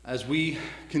As we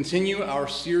continue our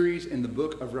series in the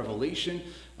book of Revelation,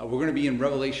 we're going to be in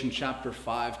Revelation chapter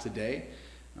 5 today.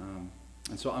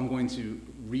 And so I'm going to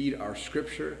read our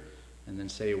scripture and then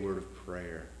say a word of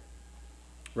prayer.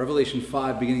 Revelation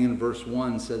 5, beginning in verse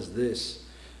 1, says this.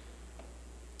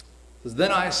 It says,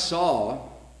 "Then I saw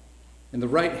in the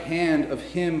right hand of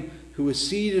him who was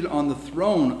seated on the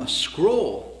throne a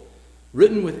scroll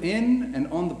written within and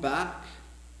on the back,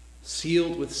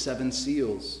 sealed with 7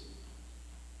 seals.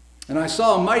 And I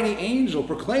saw a mighty angel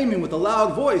proclaiming with a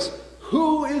loud voice,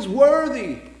 'Who is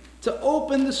worthy to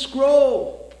open the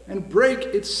scroll and break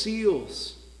its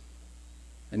seals?'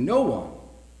 And no one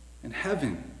in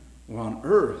heaven or on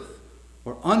earth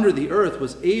or under the earth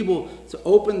was able to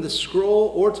open the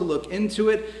scroll or to look into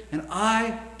it. And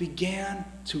I began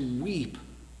to weep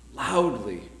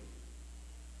loudly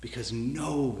because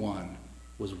no one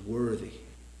was worthy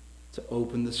to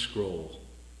open the scroll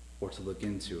or to look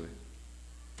into it.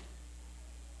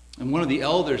 And one of the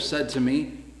elders said to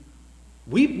me,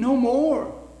 'Weep no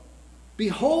more.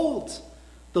 Behold,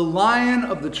 the Lion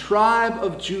of the tribe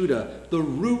of Judah, the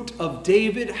Root of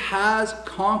David, has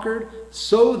conquered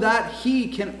so that he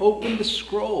can open the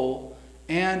scroll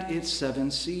and its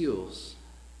 7 seals.'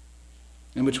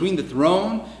 And between the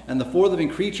throne and the 4 living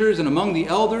creatures and among the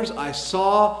elders, I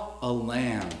saw a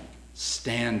lamb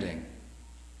standing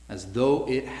as though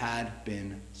it had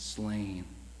been slain,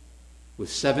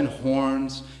 with 7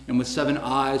 horns and with 7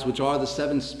 eyes, which are the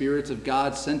 7 spirits of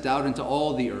God sent out into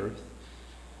all the earth.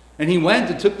 And he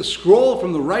went and took the scroll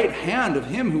from the right hand of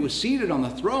him who was seated on the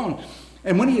throne.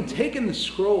 And when he had taken the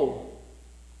scroll,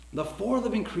 the 4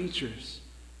 living creatures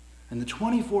and the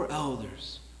 24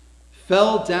 elders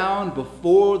fell down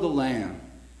before the Lamb,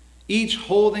 each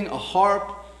holding a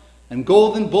harp and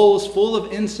golden bowls full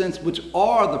of incense, which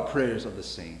are the prayers of the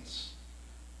saints.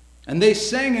 And they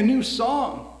sang a new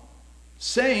song,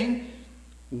 saying,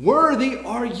 'Worthy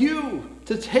are you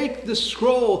to take the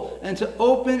scroll and to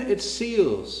open its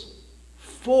seals,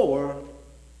 for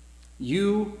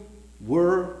you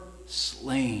were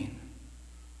slain.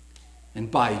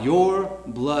 And by your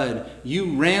blood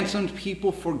you ransomed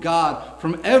people for God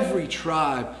from every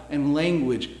tribe and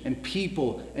language and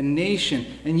people and nation.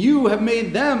 And you have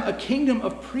made them a kingdom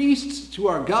of priests to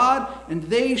our God, and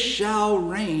they shall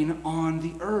reign on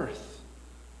the earth.'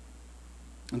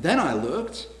 And then I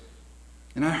looked,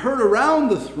 and I heard around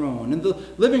the throne and the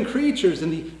living creatures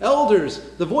and the elders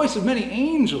the voice of many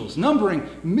angels, numbering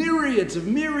myriads of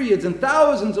myriads and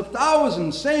thousands of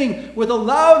thousands, saying with a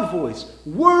loud voice,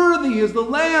 'Worthy is the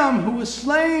Lamb who was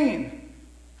slain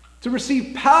to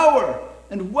receive power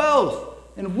and wealth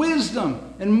and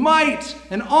wisdom and might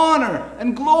and honor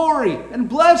and glory and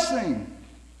blessing.'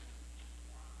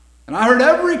 And I heard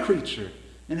every creature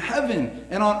in heaven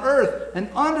and on earth and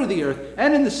under the earth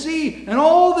and in the sea and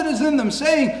all that is in them,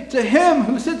 saying, 'To him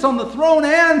who sits on the throne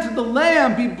and to the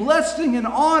Lamb be blessing and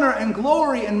honor and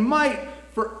glory and might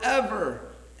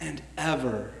forever and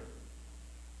ever.'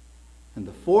 And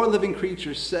the 4 living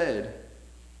creatures said,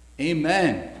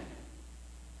 'Amen.'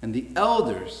 And the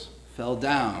elders fell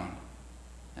down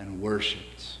and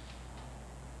worshipped."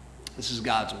 This is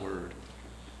God's word.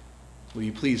 Will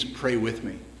you please pray with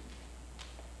me?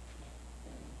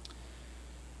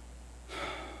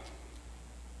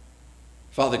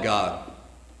 Father God,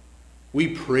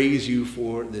 we praise you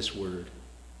for this word.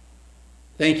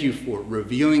 Thank you for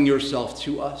revealing yourself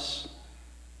to us,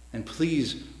 and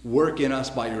please work in us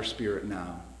by your Spirit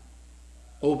now.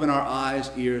 Open our eyes,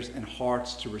 ears, and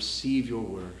hearts to receive your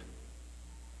word.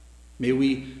 May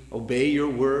we obey your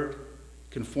word,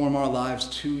 conform our lives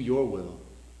to your will,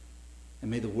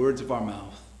 and may the words of our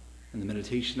mouth and the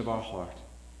meditation of our heart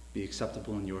be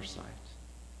acceptable in your sight,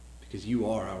 because you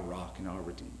are our rock and our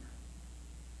Redeemer.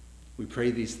 We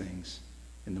pray these things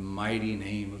in the mighty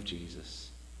name of Jesus.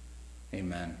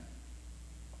 Amen.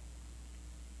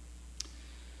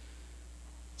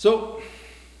 So,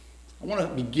 I want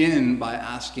to begin by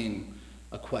asking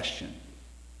a question.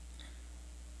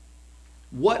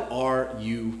 What are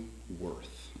you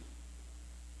worth?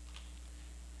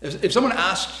 If someone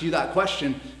asked you that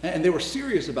question and they were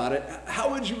serious about it,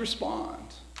 how would you respond?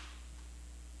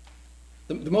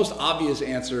 The most obvious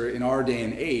answer in our day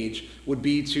and age would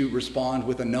be to respond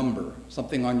with a number,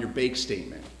 something on your bank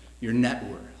statement, your net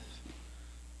worth.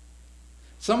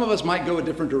 Some of us might go a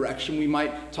different direction. We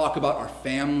might talk about our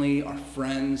family, our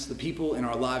friends, the people in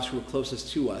our lives who are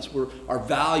closest to us, where our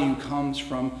value comes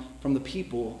from the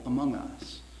people among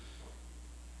us.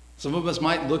 Some of us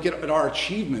might look at our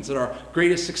achievements, at our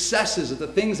greatest successes, at the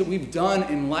things that we've done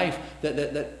in life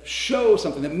that show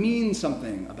something, that mean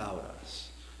something about us.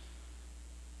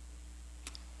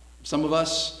 Some of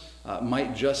us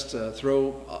might just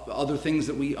throw other things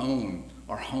that we own,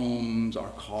 our homes,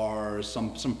 our cars,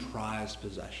 some prized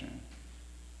possession.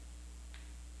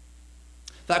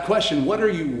 That question, what are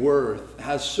you worth,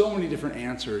 has so many different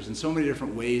answers and so many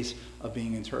different ways of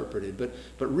being interpreted.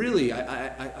 But really,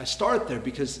 I start there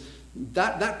because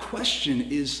that question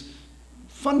is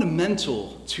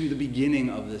fundamental to the beginning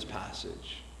of this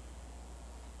passage.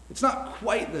 It's not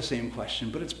quite the same question,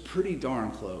 but it's pretty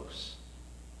darn close.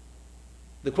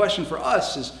 The question for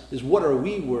us is what are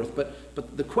we worth?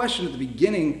 But the question at the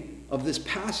beginning of this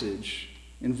passage,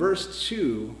 in verse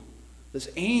 2, this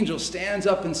angel stands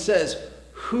up and says,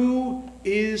 who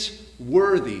is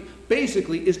worthy?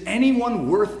 Basically, is anyone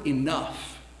worth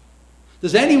enough?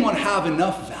 Does anyone have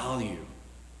enough value?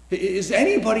 Is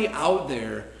anybody out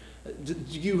there, do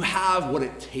you have what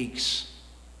it takes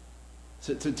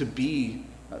to be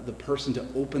the person to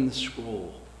open the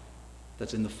scroll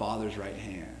that's in the Father's right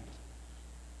hand?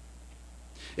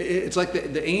 It's like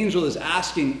the angel is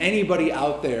asking anybody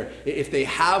out there if they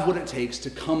have what it takes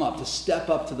to come up, to step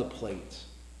up to the plate.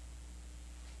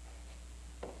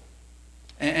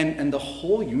 And the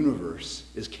whole universe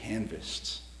is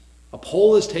canvassed. A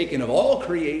poll is taken of all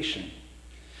creation.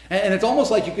 And it's almost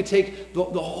like you could take the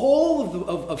whole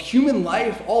of human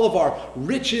life, all of our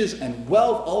riches and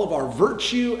wealth, all of our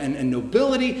virtue and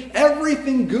nobility,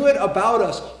 everything good about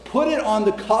us, put it on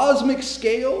the cosmic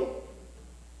scale.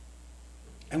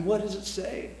 And what does it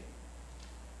say? It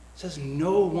says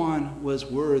no one was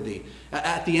worthy.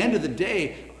 At the end of the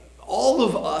day, all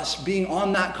of us being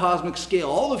on that cosmic scale,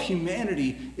 all of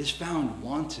humanity is found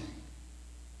wanting.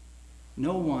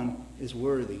 No one is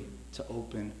worthy to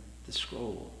open the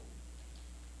scroll.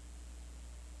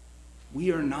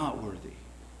 We are not worthy.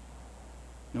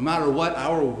 No matter what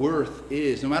our worth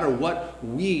is, no matter what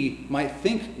we might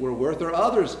think we're worth or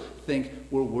others think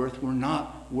we're worth, we're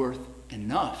not worth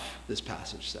enough, this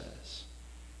passage says.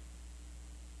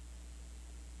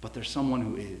 But there's someone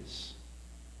who is.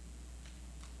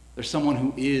 There's someone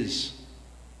who is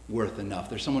worth enough.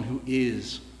 There's someone who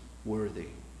is worthy.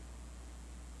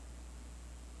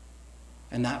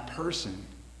 And that person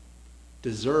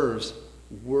deserves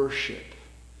worship.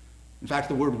 In fact,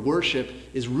 the word worship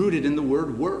is rooted in the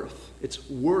word worth. It's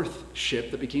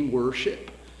worthship that became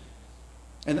worship.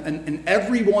 And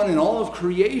everyone in all of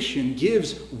creation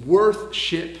gives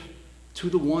worthship to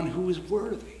the one who is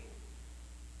worthy,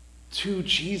 to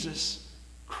Jesus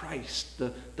Christ,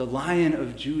 the Lion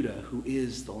of Judah, who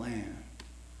is the Lamb.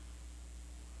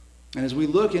 And as we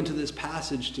look into this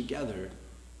passage together,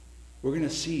 we're going to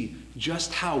see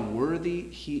just how worthy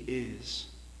he is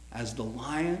as the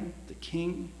Lion, the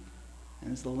King,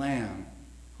 and as the Lamb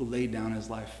who laid down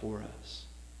his life for us.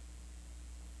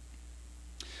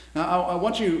 Now, I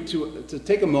want you to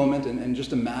take a moment and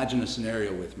just imagine a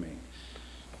scenario with me.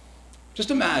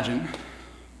 Just imagine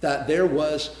that there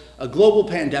was a global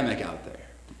pandemic out there.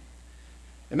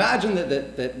 Imagine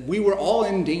that we were all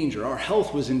in danger, our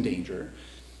health was in danger.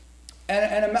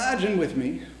 And imagine with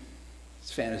me,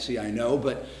 it's fantasy, I know,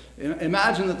 but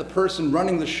imagine that the person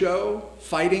running the show,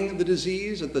 fighting the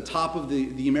disease at the top of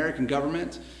the American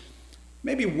government,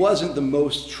 maybe wasn't the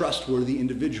most trustworthy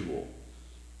individual.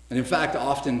 And in fact,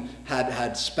 often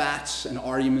had spats and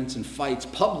arguments and fights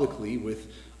publicly with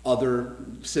other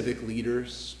civic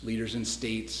leaders in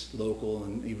states, local,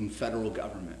 and even federal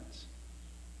governments.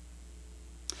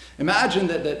 Imagine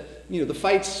that the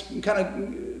fight's kind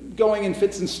of going in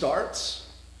fits and starts.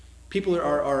 People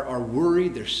are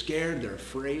worried, they're scared, they're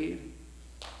afraid.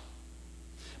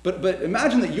 But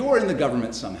imagine that you're in the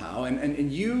government somehow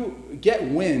and you get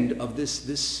wind of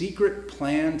this secret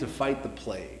plan to fight the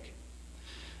plague.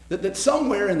 That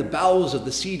somewhere in the bowels of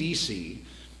the CDC,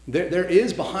 there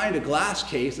is behind a glass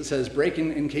case that says break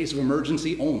in case of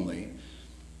emergency only,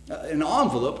 an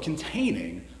envelope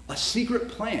containing a secret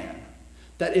plan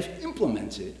that if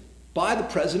implemented by the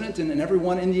president and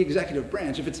everyone in the executive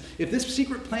branch, if this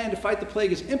secret plan to fight the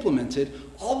plague is implemented,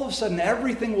 all of a sudden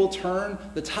everything will turn,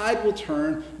 the tide will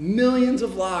turn, millions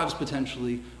of lives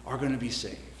potentially are going to be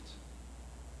saved.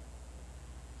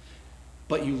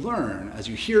 But you learn, as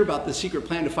you hear about the secret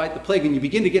plan to fight the plague, and you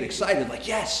begin to get excited, like,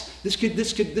 yes, this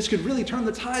could really turn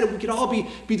the tide, and we could all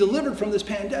be delivered from this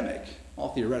pandemic.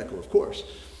 All theoretical, of course.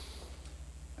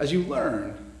 As you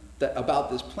learn about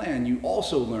this plan, you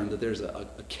also learn that there's a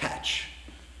catch.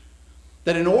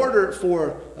 That in order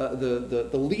for the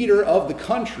leader of the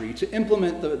country to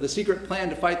implement the secret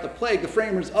plan to fight the plague, the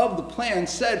framers of the plan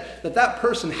said that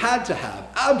person had to have,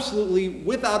 absolutely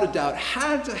without a doubt,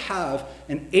 had to have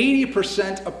an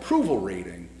 80% approval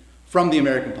rating from the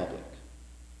American public.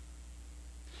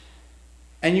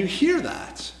 And you hear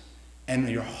that, and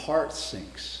your heart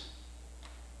sinks.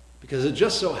 Because it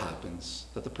just so happens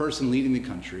that the person leading the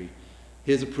country,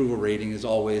 his approval rating is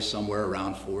always somewhere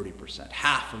around 40%,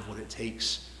 half of what it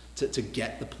takes to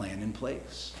get the plan in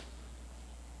place.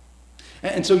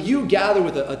 And so you gather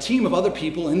with a team of other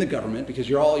people in the government because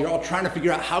you're all trying to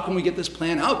figure out how can we get this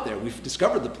plan out there. We've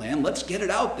discovered the plan. Let's get it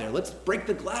out there. Let's break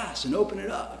the glass and open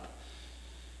it up.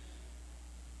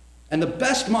 And the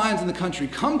best minds in the country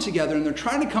come together and they're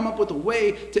trying to come up with a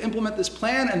way to implement this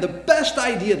plan. And the best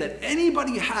idea that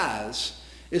anybody has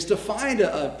is to find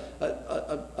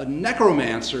a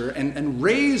necromancer and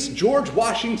raise George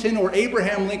Washington or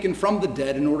Abraham Lincoln from the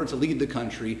dead in order to lead the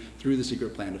country through the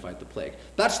secret plan to fight the plague.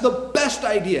 That's the best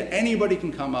idea anybody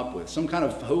can come up with. Some kind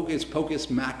of hocus pocus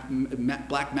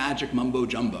black magic mumbo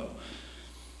jumbo.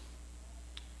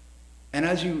 And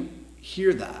as you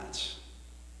hear that,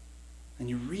 and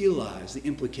you realize the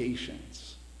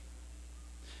implications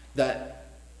that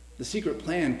the secret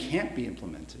plan can't be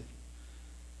implemented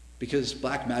because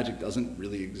black magic doesn't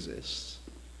really exist.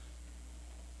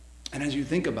 And as you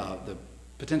think about the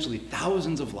potentially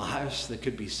thousands of lives that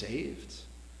could be saved,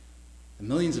 the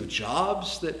millions of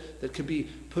jobs that could be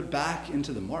put back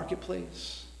into the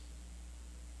marketplace,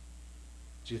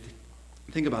 as you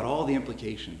think about all the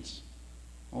implications,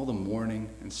 all the mourning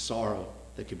and sorrow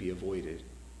that could be avoided,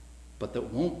 but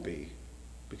that won't be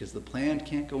because the plan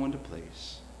can't go into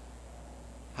place,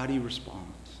 how do you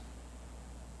respond?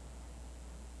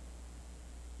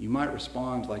 You might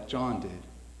respond like John did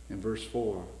in verse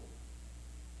 4,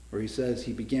 where he says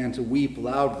he began to weep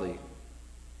loudly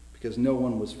because no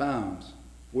one was found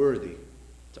worthy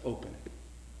to open it.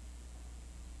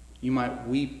 You might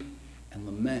weep and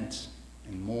lament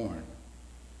and mourn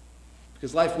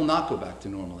because life will not go back to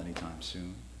normal anytime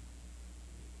soon.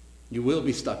 You will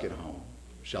be stuck at home,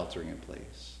 sheltering in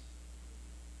place.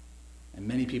 And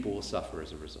many people will suffer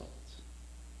as a result.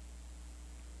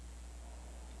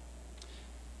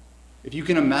 If you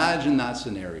can imagine that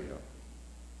scenario,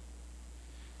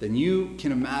 then you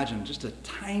can imagine just a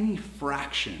tiny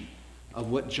fraction of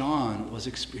what John was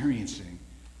experiencing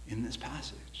in this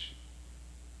passage.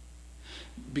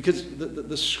 Because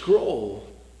the scroll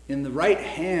in the right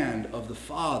hand of the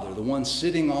Father, the one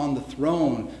sitting on the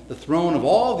throne of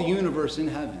all the universe in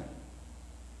heaven,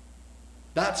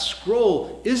 that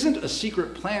scroll isn't a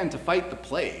secret plan to fight the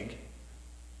plague.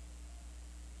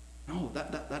 No,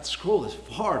 that scroll is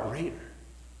far greater.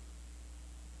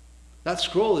 That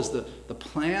scroll is the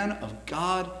plan of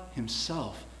God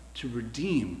himself to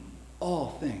redeem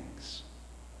all things.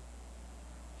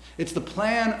 It's the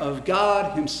plan of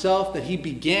God himself that he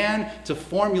began to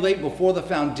formulate before the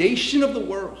foundation of the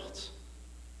world.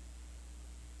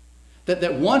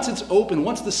 That once it's open,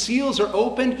 once the seals are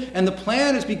opened and the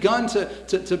plan has begun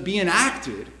to be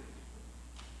enacted,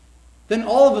 then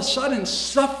all of a sudden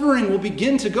suffering will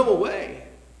begin to go away.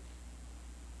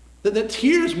 That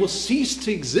tears will cease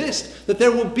to exist. That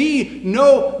there will be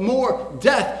no more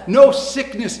death, no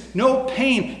sickness, no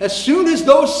pain. As soon as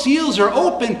those seals are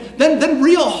open, then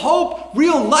real hope,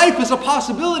 real life is a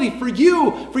possibility for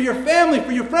you, for your family,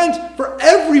 for your friends, for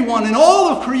everyone in all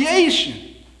of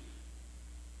creation.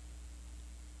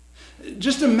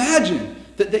 Just imagine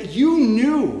that you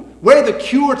knew where the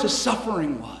cure to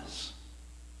suffering was.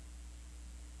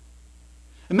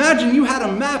 Imagine you had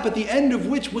a map at the end of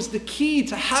which was the key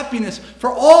to happiness for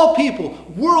all people,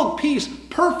 world peace,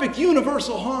 perfect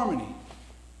universal harmony.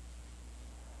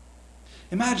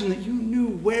 Imagine that you knew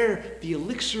where the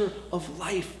elixir of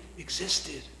life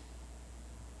existed.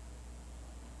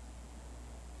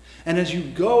 And as you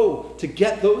go to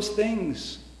get those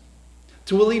things,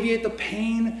 to alleviate the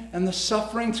pain and the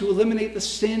suffering, to eliminate the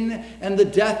sin and the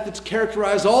death that's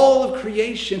characterized all of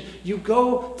creation, you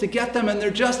go to get them and they're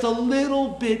just a little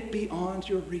bit beyond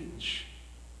your reach.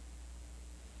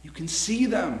 You can see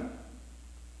them.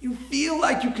 You feel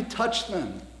like you could touch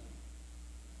them.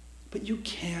 But you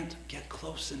can't get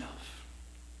close enough.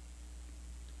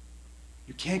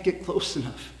 You can't get close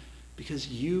enough because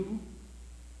you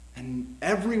and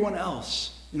everyone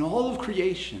else in all of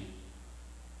creation,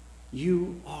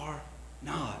 you are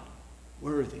not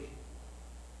worthy.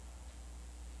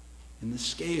 In the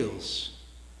scales,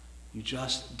 you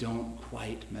just don't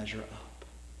quite measure up.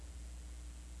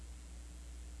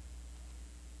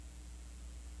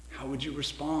 How would you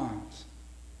respond?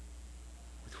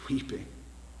 With weeping,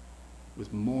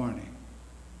 with mourning,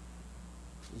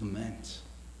 with lament.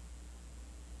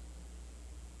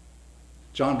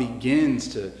 John begins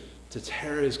to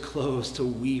tear his clothes, to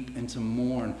weep and to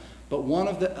mourn. But one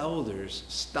of the elders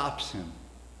stops him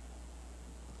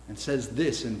and says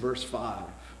this in verse 5.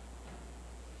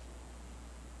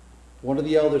 One of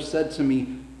the elders said to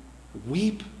me,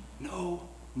 "Weep no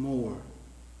more."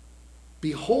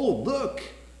 Behold, look,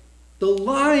 the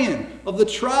Lion of the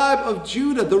tribe of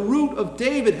Judah, the root of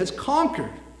David, has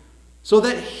conquered, so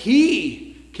that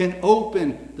he can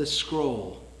open the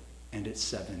scroll and its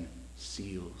 7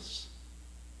 seals.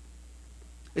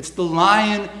 It's the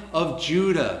Lion of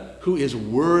Judah who is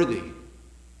worthy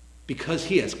because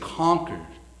he has conquered.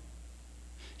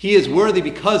 He is worthy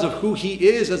because of who he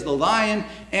is as the Lion,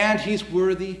 and he's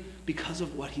worthy because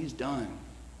of what he's done.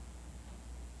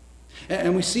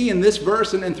 And we see in this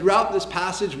verse and throughout this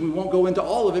passage, we won't go into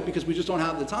all of it because we just don't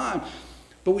have the time,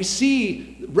 but we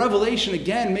see Revelation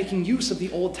again making use of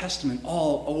the Old Testament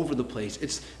all over the place.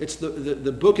 It's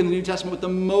the book in the New Testament with the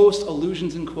most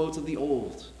allusions and quotes of the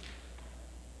Old.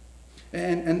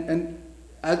 And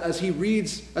as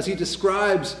he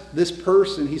describes this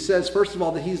person, he says, first of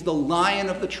all, that he's the Lion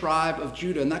of the tribe of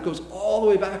Judah, and that goes all the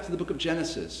way back to the book of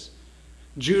Genesis.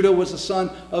 Judah was the son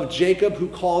of Jacob, who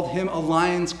called him a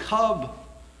lion's cub.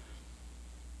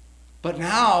 But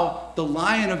now the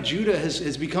Lion of Judah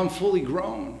has become fully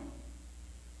grown.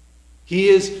 He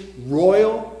is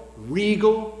royal,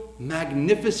 regal,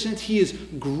 magnificent. He is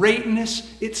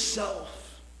greatness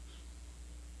itself.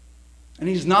 And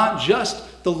he's not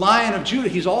just the Lion of Judah.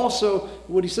 He's also,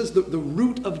 what he says, the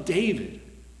root of David.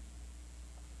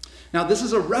 Now, this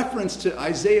is a reference to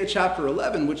Isaiah chapter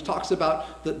 11, which talks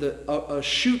about a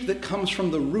shoot that comes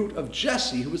from the root of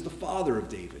Jesse, who was the father of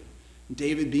David.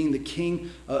 David being the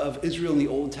king of Israel in the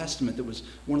Old Testament, that was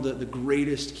one of the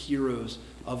greatest heroes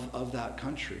of that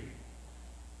country.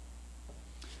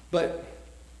 But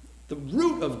the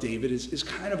root of David is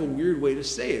kind of a weird way to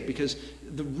say it, because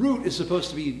the root is supposed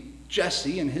to be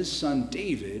Jesse and his son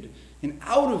David, and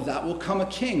out of that will come a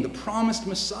king, the promised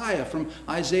Messiah from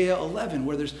Isaiah 11,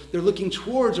 where they're looking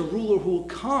towards a ruler who will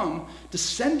come,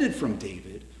 descended from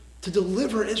David, to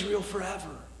deliver Israel forever.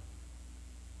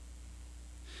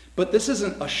 But this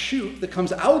isn't a shoot that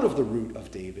comes out of the root of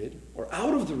David or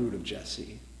out of the root of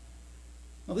Jesse.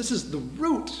 No, this is the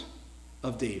root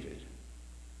of David.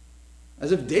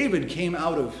 As if David came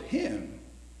out of him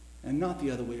and not the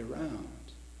other way around.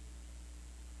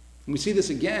 And we see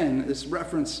this again, this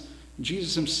reference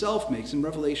Jesus himself makes in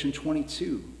Revelation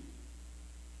 22.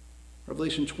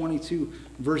 Revelation 22,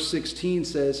 verse 16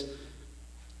 says,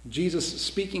 Jesus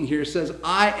speaking here says,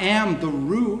 I am the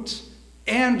root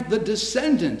and the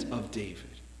descendant of David,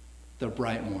 the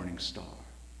bright morning star.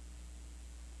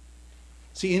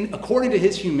 See, according to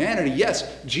his humanity,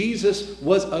 yes, Jesus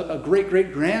was a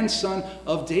great-great-grandson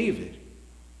of David.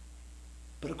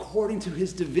 But according to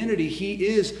his divinity, he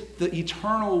is the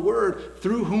eternal Word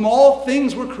through whom all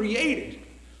things were created.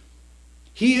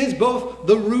 He is both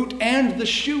the root and the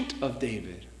shoot of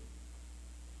David.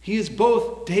 He is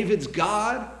both David's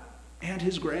God and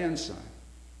his grandson.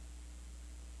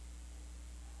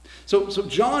 So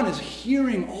John is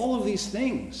hearing all of these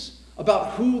things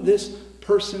about who this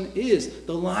person is,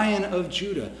 the Lion of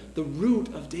Judah, the root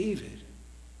of David.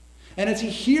 And as he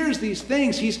hears these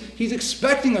things, he's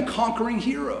expecting a conquering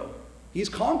hero. He's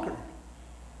conquered.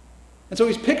 And so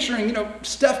he's picturing,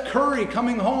 Steph Curry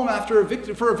coming home for a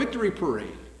victory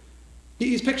parade.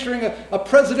 He's picturing a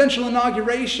presidential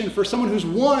inauguration for someone who's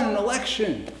won an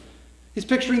election. He's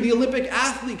picturing the Olympic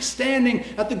athlete standing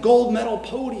at the gold medal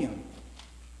podium.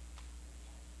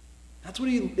 That's what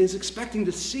he is expecting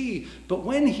to see. But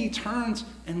when he turns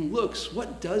and looks,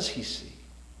 what does he see?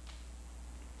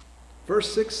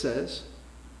 Verse 6 says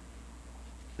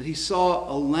that he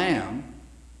saw a lamb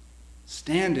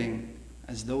standing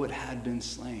as though it had been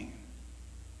slain.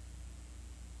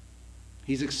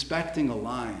 He's expecting a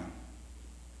lion,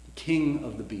 the king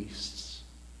of the beasts.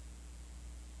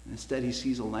 And instead he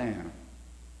sees a lamb,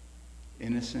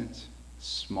 innocent,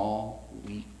 small,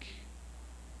 weak.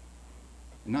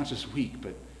 And not just weak,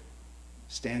 but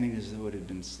standing as though it had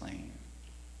been slain.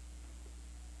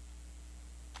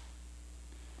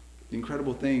 The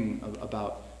incredible thing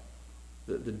about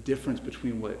the difference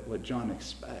between what John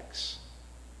expects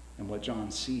and what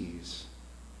John sees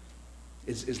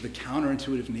is the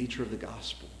counterintuitive nature of the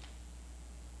gospel.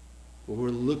 Where we're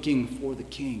looking for the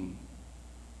king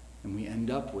and we end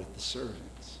up with the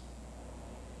servants.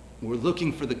 We're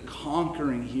looking for the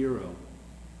conquering hero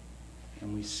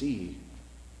and we see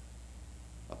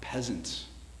a peasant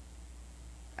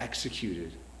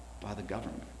executed by the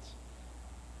government.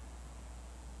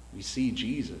 We see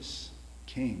Jesus,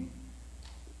 king,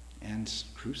 and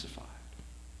crucified.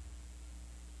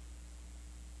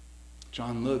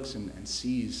 John looks and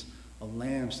sees a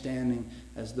lamb standing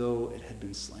as though it had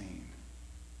been slain.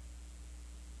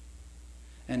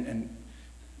 And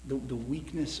the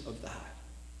weakness of that,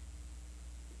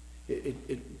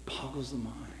 it boggles the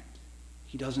mind.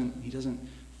 He doesn't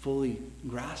fully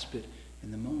grasp it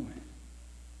in the moment.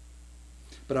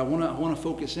 But I want to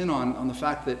focus in on the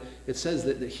fact that it says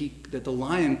that the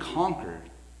lion conquered,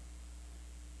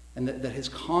 and that his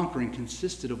conquering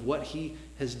consisted of what he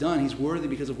has done. He's worthy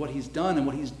because of what he's done, and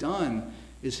what he's done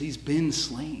is he's been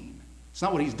slain. It's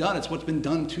not what he's done, it's what's been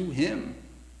done to him.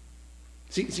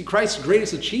 See, Christ's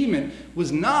greatest achievement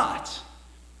was not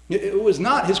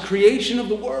his creation of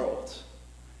the world.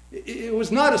 It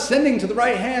was not ascending to the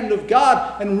right hand of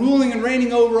God and ruling and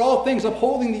reigning over all things,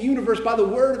 upholding the universe by the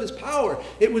word of his power.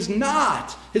 It was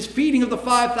not his feeding of the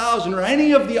 5,000 or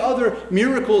any of the other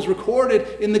miracles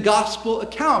recorded in the gospel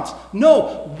accounts.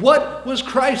 No, what was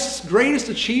Christ's greatest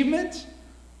achievement?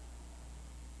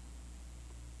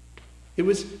 It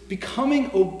was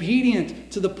becoming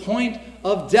obedient to the point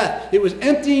of death. It was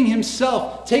emptying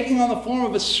himself, taking on the form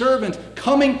of a servant,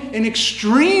 coming in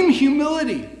extreme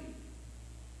humility,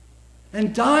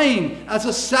 and dying as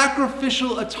a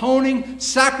sacrificial, atoning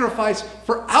sacrifice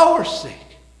for our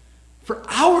sake, for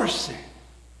our sin.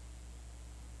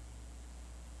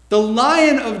 The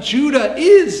Lion of Judah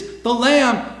is the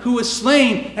Lamb who was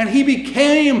slain, and he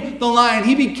became the Lion.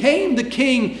 He became the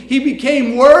King. He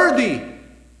became worthy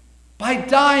by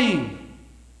dying.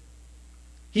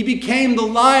 He became the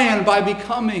Lion by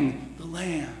becoming the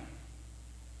Lamb.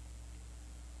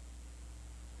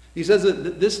 He says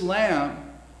that this Lamb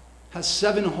has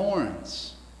 7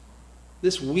 horns.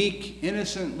 This weak,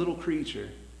 innocent little creature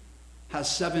has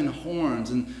 7 horns,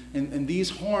 and these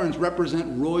horns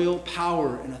represent royal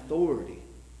power and authority.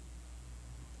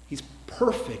 He's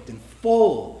perfect and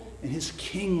full in his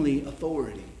kingly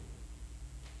authority.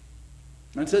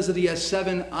 And it says that he has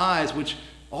 7 eyes, which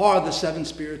are the 7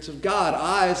 spirits of God.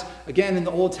 Eyes, again, in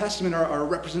the Old Testament are a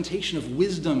representation of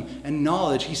wisdom and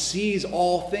knowledge. He sees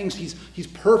all things. He's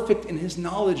perfect in his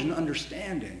knowledge and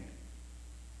understanding.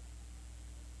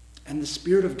 And the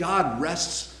Spirit of God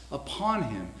rests upon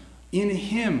him. In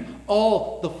him,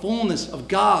 all the fullness of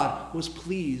God was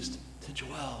pleased to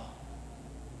dwell.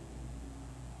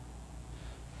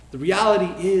 The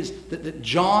reality is that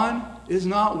John is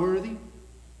not worthy.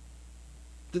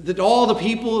 That all the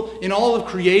people in all of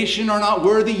creation are not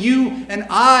worthy. You and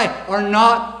I are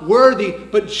not worthy,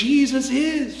 but Jesus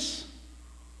is.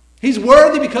 He's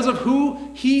worthy because of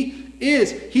who he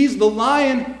is. He's the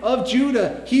Lion of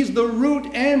Judah. He's the root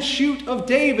and shoot of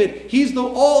David. He's the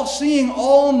all-seeing,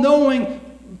 all-knowing,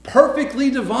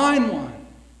 perfectly divine one.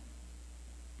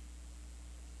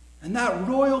 And that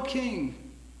royal king,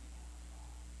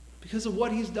 because of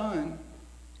what he's done,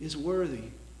 is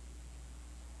worthy.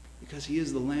 Because he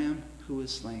is the Lamb who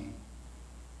is slain.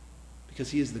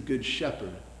 Because he is the good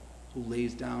shepherd who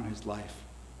lays down his life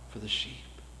for the sheep.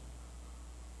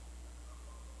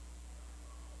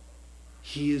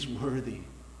 He is worthy.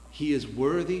 He is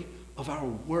worthy of our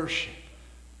worship.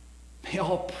 May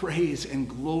all praise and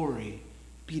glory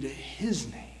be to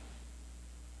his name.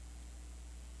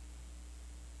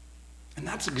 And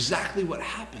that's exactly what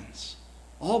happens.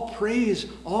 All praise,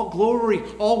 all glory,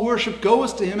 all worship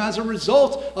goes to him as a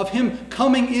result of him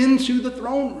coming into the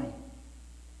throne room.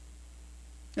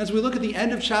 As we look at the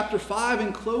end of chapter 5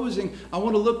 in closing, I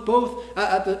want to look both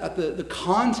at the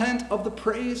content of the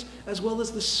praise as well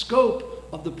as the scope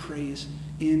of the praise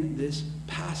in this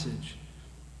passage.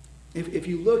 If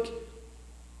you look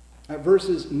at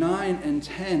verses 9 and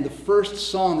 10, the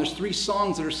first song, there's 3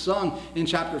 songs that are sung in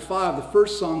chapter 5. The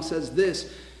first song says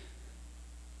this: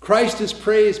 Christ is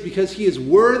praised because he is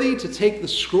worthy to take the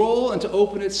scroll and to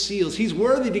open its seals. He's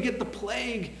worthy to get the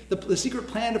plague, the secret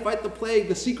plan to fight the plague,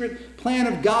 the secret plan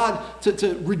of God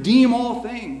to redeem all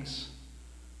things.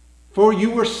 For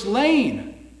you were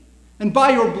slain, and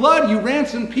by your blood you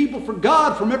ransomed people for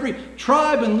God from every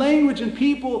tribe and language and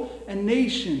people and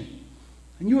nation.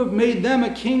 And you have made them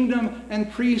a kingdom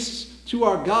and priests to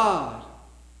our God,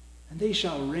 and they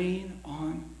shall reign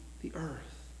on the earth.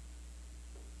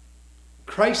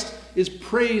 Christ is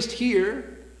praised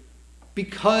here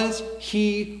because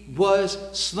he was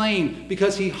slain,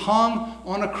 because he hung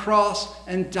on a cross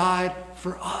and died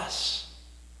for us.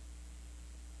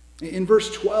 In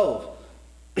verse 12,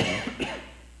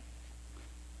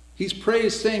 he's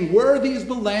praised, saying, "Worthy is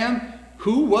the Lamb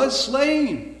who was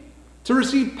slain to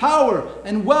receive power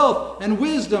and wealth and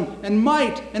wisdom and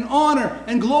might and honor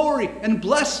and glory and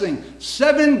blessing."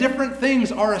 7 different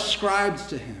things are ascribed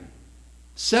to him.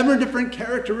 7 different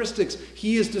characteristics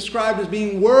he is described as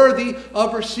being worthy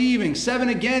of receiving. 7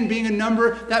 again being a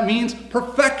number that means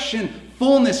perfection,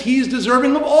 fullness. He is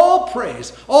deserving of all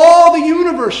praise. All the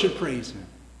universe should praise him.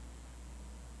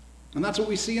 And that's what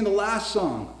we see in the last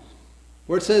song,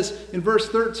 where it says in verse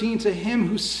 13, "To him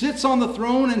who sits on the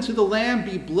throne and to the Lamb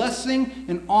be blessing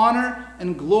and honor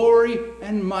and glory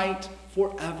and might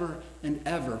forever and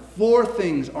ever. 4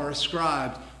 things are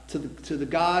ascribed to the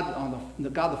God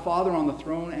the Father on the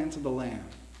throne and to the Lamb.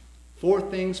 4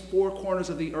 things, 4 corners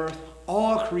of the earth,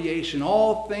 all creation,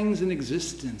 all things in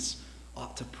existence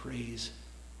ought to praise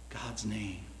God's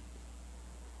name.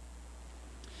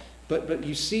 But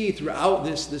you see throughout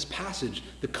this passage,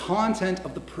 the content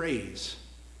of the praise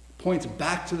points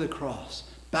back to the cross,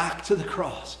 back to the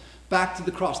cross, back to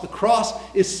the cross. The cross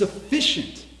is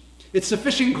sufficient. It's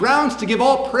sufficient grounds to give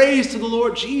all praise to the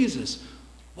Lord Jesus.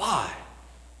 Why?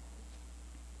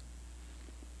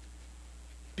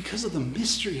 Because of the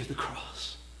mystery of the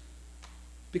cross.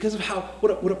 Because of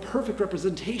what a perfect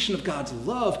representation of God's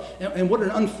love and what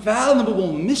an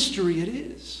unfathomable mystery it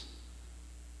is.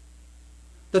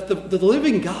 That the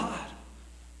living God,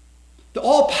 the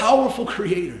all-powerful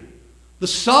Creator, the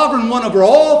sovereign one over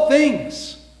all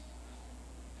things,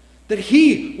 that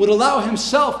he would allow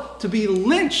himself to be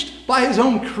lynched by his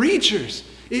own creatures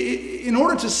in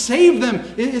order to save them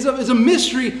is a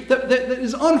mystery that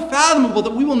is unfathomable,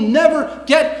 that we will never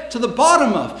get to the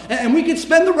bottom of. And we could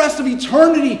spend the rest of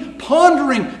eternity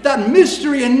pondering that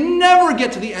mystery and never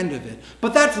get to the end of it.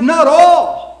 But that's not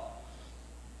all.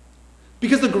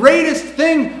 Because the greatest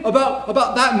thing about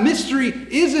that mystery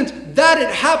isn't that it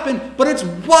happened, but it's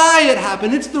why it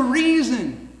happened. It's the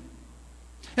reason.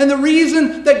 And the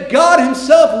reason that God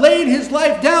himself laid his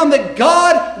life down, that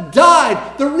God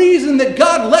died, the reason that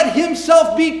God let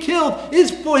himself be killed is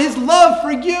for his love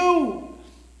for you.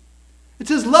 It's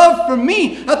his love for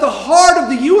me. At the heart of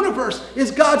the universe is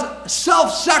God's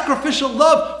self-sacrificial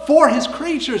love for his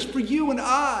creatures, for you and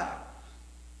I.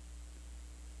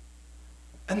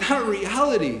 And that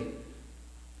reality,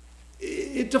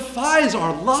 it defies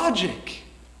our logic.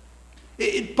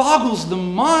 It boggles the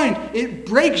mind. It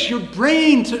breaks your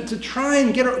brain to try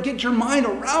and get your mind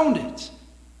around it.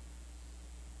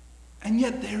 And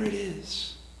yet there it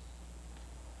is.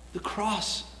 The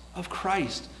cross of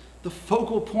Christ, the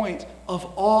focal point of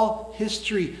all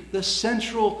history, the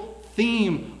central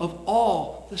theme of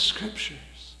all the Scriptures.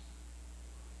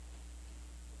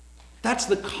 That's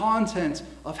the content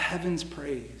of heaven's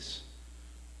praise.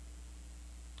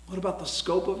 What about the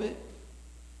scope of it?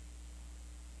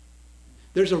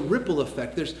 There's a ripple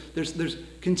effect. There's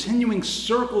continuing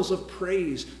circles of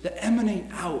praise that emanate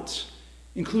out,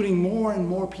 including more and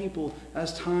more people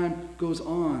as time goes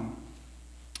on.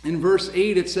 In verse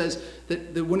 8 it says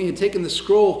that when he had taken the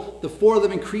scroll, the 4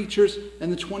 living creatures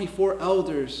and the 24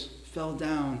 elders fell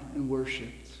down and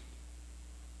worshipped.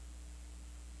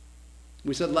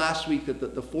 We said last week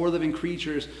that the 4 living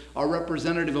creatures are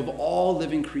representative of all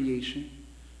living creation,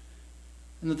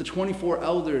 and that the 24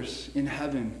 elders in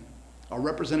heaven are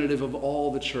representative of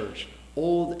all the church,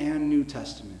 Old and New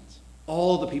Testament,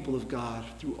 all the people of God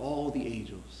through all the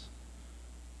ages.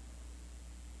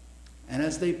 And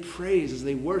as they praise, as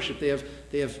they worship, they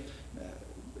have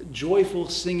joyful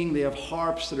singing. They have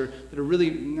harps that are really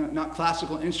not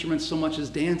classical instruments so much as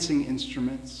dancing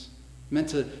instruments, meant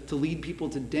to lead people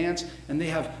to dance. And they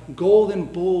have golden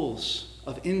bowls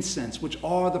of incense, which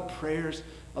are the prayers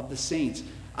of the saints.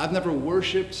 I've never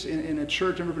worshipped in a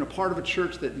church. I've never been a part of a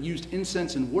church that used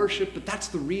incense in worship, but that's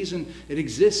the reason it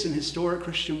exists in historic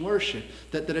Christian worship,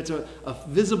 that it's a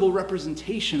visible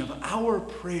representation of our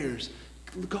prayers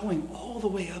going all the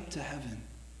way up to heaven,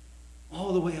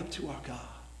 all the way up to our God.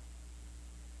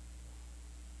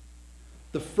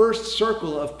 The first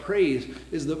circle of praise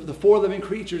is the 4 living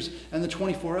creatures and the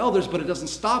 24 elders, but it doesn't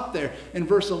stop there. In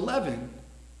verse 11,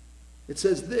 it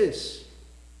says this,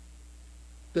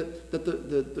 that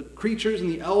the creatures and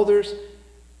the elders,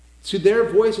 to their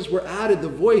voices were added the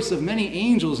voice of many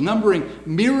angels, numbering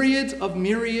myriads of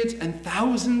myriads and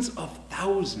thousands of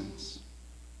thousands.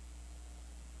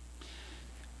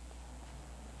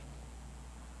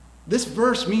 This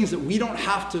verse means that we don't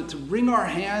have to wring our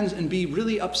hands and be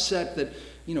really upset that,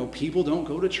 people don't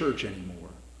go to church anymore.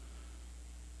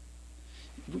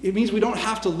 It means we don't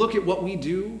have to look at what we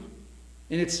do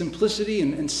in its simplicity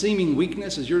and seeming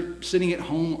weakness as you're sitting at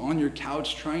home on your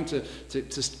couch trying to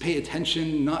pay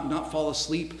attention, not fall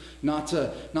asleep, not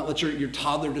let your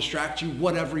toddler distract you,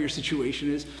 whatever your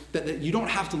situation is, that you don't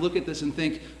have to look at this and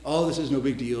think, oh, this is no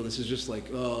big deal. This is just like,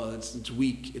 oh, it's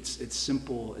weak, it's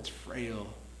simple, it's frail.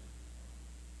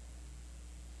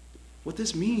 What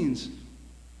this means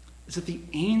is that the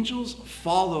angels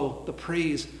follow the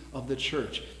praise of the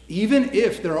church. Even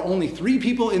if there are only 3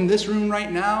 people in this room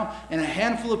right now and a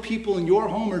handful of people in your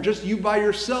home or just you by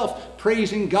yourself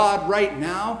praising God right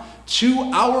now,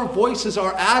 to our voices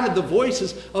are added the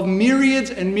voices of myriads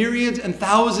and myriads and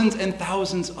thousands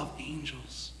of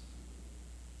angels.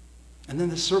 And then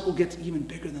the circle gets even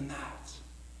bigger than that.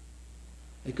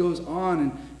 It goes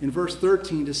on in verse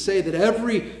 13 to say that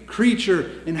every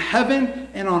creature in heaven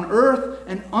and on earth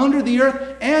and under the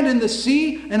earth and in the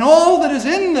sea and all that is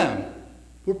in them,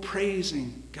 we're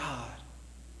praising God.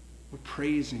 We're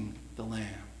praising the Lamb.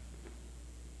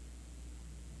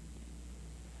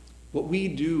 What we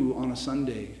do on a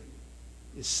Sunday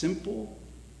is simple,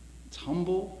 it's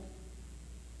humble,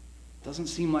 doesn't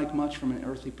seem like much from an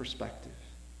earthly perspective.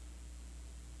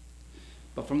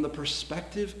 But from the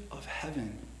perspective of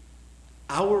heaven,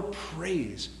 our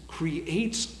praise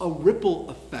creates a ripple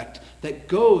effect that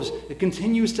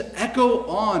continues to echo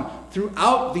on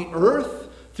throughout the earth,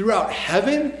 throughout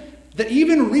heaven, that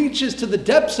even reaches to the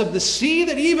depths of the sea,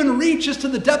 that even reaches to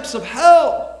the depths of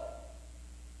hell.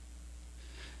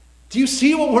 Do you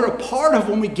see what we're a part of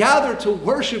when we gather to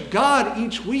worship God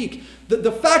each week?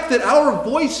 The fact that our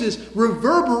voices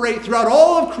reverberate throughout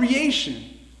all of creation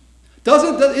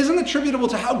isn't attributable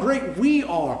to how great we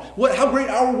are, how great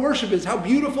our worship is, how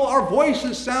beautiful our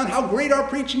voices sound, how great our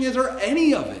preaching is, or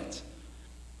any of it.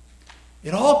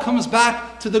 It all comes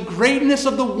back to the greatness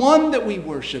of the one that we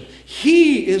worship.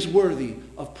 He is worthy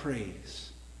of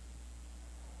praise.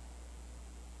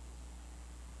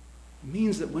 It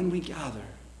means that when we gather,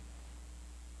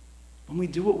 when we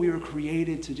do what we were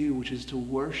created to do, which is to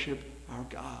worship our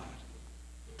God,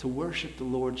 to worship the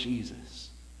Lord Jesus,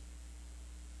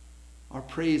 our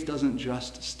praise doesn't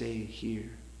just stay here.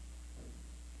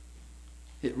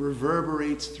 It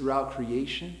reverberates throughout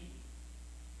creation,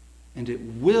 and it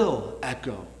will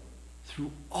echo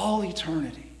through all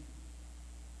eternity.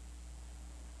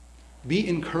 Be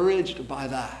encouraged by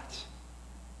that.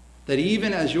 That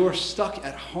even as you're stuck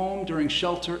at home during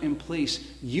shelter in place,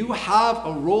 you have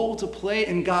a role to play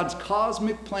in God's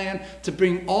cosmic plan to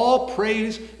bring all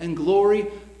praise and glory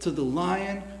to the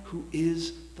Lion who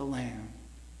is the Lamb.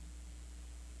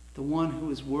 The one who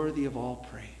is worthy of all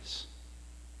praise.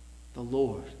 The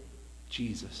Lord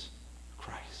Jesus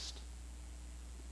Christ.